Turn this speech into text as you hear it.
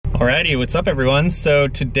Alrighty, what's up everyone? So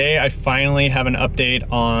today I finally have an update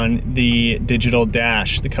on the digital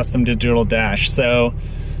dash, the custom digital dash. So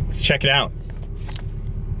let's check it out.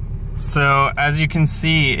 So as you can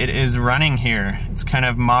see, it is running here. It's kind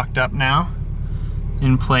of mocked up now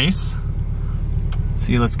in place.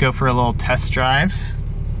 See, let's go for a little test drive.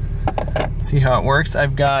 See how it works.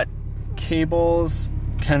 I've got cables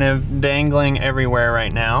kind of dangling everywhere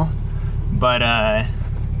right now, but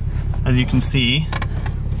as you can see,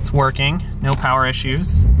 it's working, no power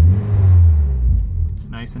issues.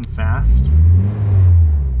 Nice and fast.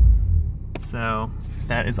 So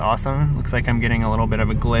that is awesome. Looks like I'm getting a little bit of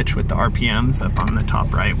a glitch with the RPMs up on the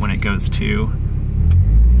top right when it goes to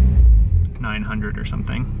 900 or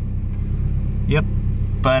something. Yep,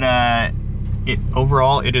 but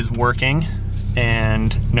overall it is working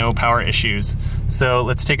and no power issues. So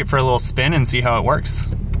let's take it for a little spin and see how it works.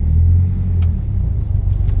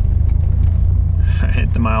 I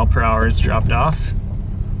hit the mile per hour is dropped off.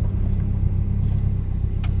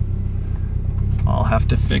 So I'll have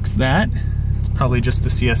to fix that. It's probably just a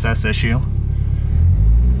CSS issue.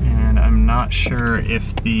 And I'm not sure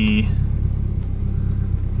if the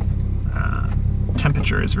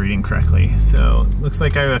temperature is reading correctly. So looks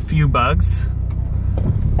like I have a few bugs.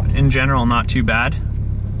 But in general, not too bad.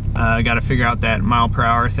 I gotta figure out that mile per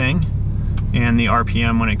hour thing and the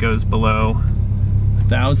RPM when it goes below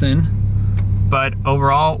 1,000. But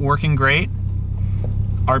overall, working great.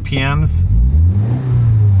 RPMs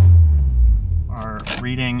are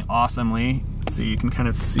reading awesomely. So you can kind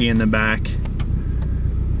of see in the back.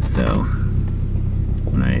 So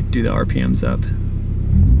when I do the RPMs up.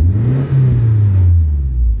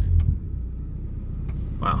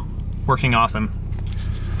 Wow, working awesome.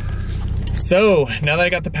 So now that I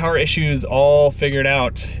got the power issues all figured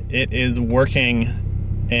out, it is working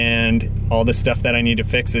and all the stuff that I need to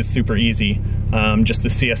fix is super easy. Just the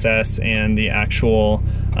CSS and the actual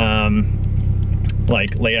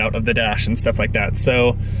like layout of the dash and stuff like that.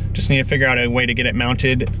 So just need to figure out a way to get it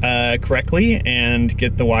mounted correctly and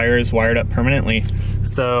get the wires wired up permanently.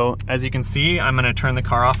 So as you can see, I'm gonna turn the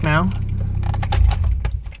car off now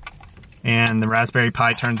and the Raspberry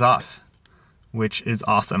Pi turns off, which is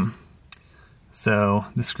awesome. So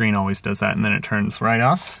the screen always does that and then it turns right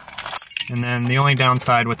off. And then the only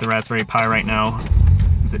downside with the Raspberry Pi right now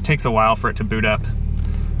is it takes a while for it to boot up.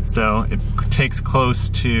 So it takes close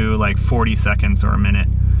to like 40 seconds or a minute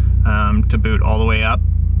to boot all the way up.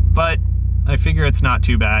 But I figure it's not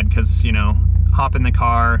too bad because, you know, hop in the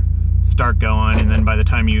car, start going, and then by the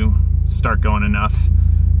time you start going enough,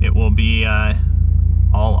 it will be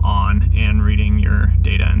all on and reading your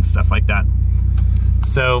data and stuff like that.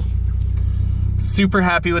 So super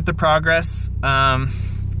happy with the progress.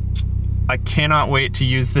 I cannot wait to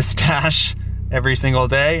use this dash every single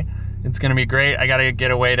day. It's gonna be great. I gotta get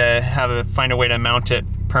a way to find a way to mount it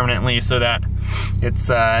permanently so that it's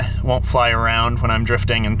won't fly around when I'm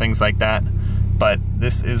drifting and things like that. But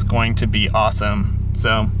this is going to be awesome.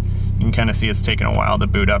 So you can kind of see it's taking a while to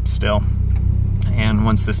boot up still. And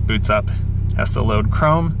once this boots up, it has to load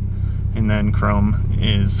Chrome, and then Chrome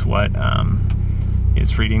is what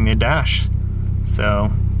is reading the dash. So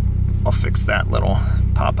I'll fix that little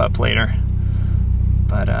pop-up later.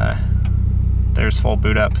 But there's full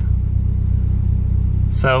boot up.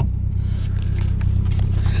 So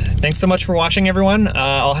thanks so much for watching, everyone.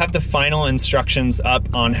 I'll have the final instructions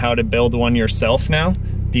up on how to build one yourself now,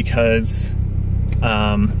 because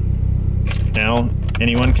now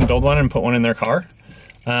anyone can build one and put one in their car.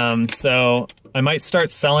 So I might start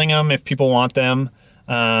selling them if people want them.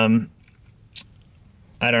 I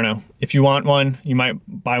don't know. If you want one, you might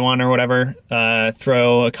buy one or whatever.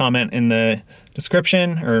 Throw a comment in the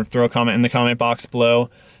description or throw a comment in the comment box below.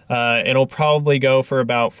 It'll probably go for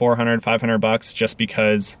about 400, 500 bucks just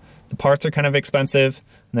because the parts are kind of expensive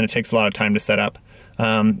and then it takes a lot of time to set up.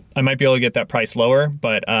 I might be able to get that price lower,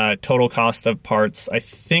 but total cost of parts I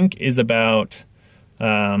think is about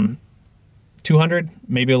 200,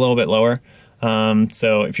 maybe a little bit lower.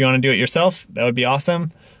 So if you want to do it yourself, that would be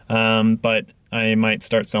awesome. But I might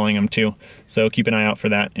start selling them too. So keep an eye out for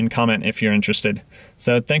that and comment if you're interested.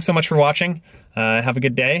 So thanks so much for watching. Have a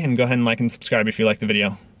good day and go ahead and like and subscribe if you like the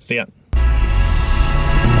video. See ya.